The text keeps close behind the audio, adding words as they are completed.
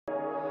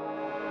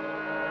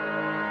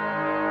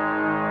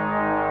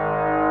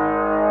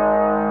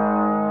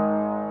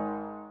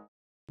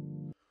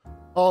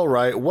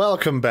Alright,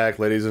 welcome back,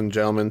 ladies and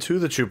gentlemen, to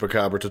the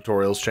Chupacabra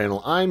Tutorials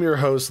channel. I'm your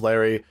host,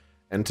 Larry,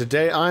 and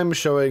today I'm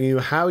showing you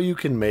how you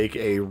can make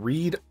a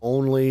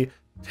read-only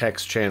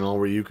text channel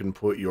where you can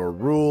put your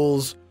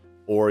rules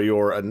or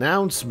your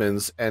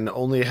announcements and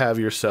only have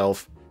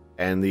yourself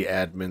and the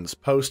admins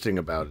posting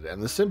about it.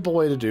 And the simple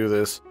way to do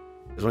this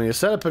is when you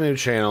set up a new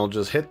channel,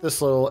 just hit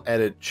this little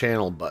edit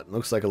channel button.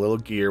 Looks like a little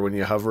gear when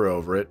you hover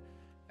over it.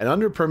 And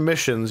under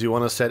permissions, you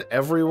want to set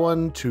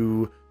everyone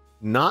to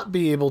not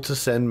be able to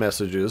send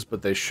messages,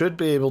 but they should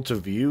be able to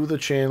view the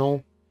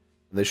channel.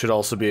 And they should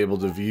also be able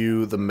to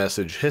view the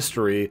message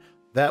history.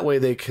 That way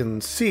they can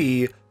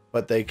see,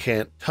 but they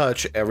can't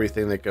touch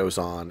everything that goes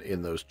on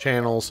in those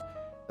channels.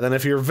 And then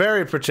if you're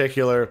very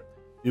particular,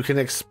 you can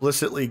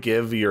explicitly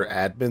give your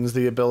admins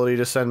the ability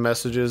to send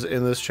messages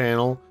in this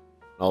channel,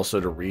 and also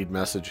to read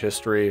message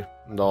history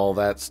and all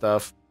that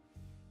stuff.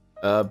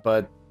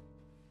 But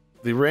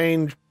the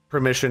range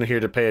permission here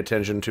to pay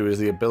attention to is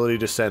the ability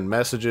to send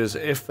messages.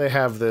 If they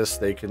have this,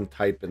 they can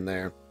type in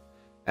there.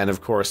 And of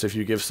course, if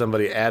you give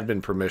somebody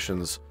admin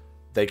permissions,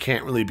 they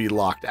can't really be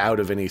locked out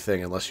of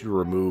anything unless you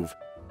remove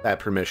that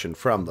permission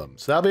from them.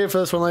 So that'll be it for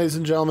this one, ladies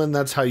and gentlemen.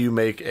 That's how you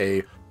make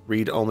a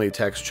read-only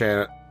text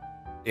channel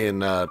in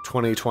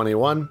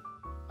 2021.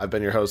 I've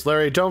been your host,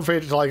 Larry. Don't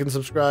forget to like and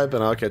subscribe,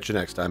 and I'll catch you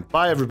next time.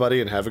 Bye,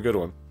 everybody, and have a good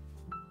one.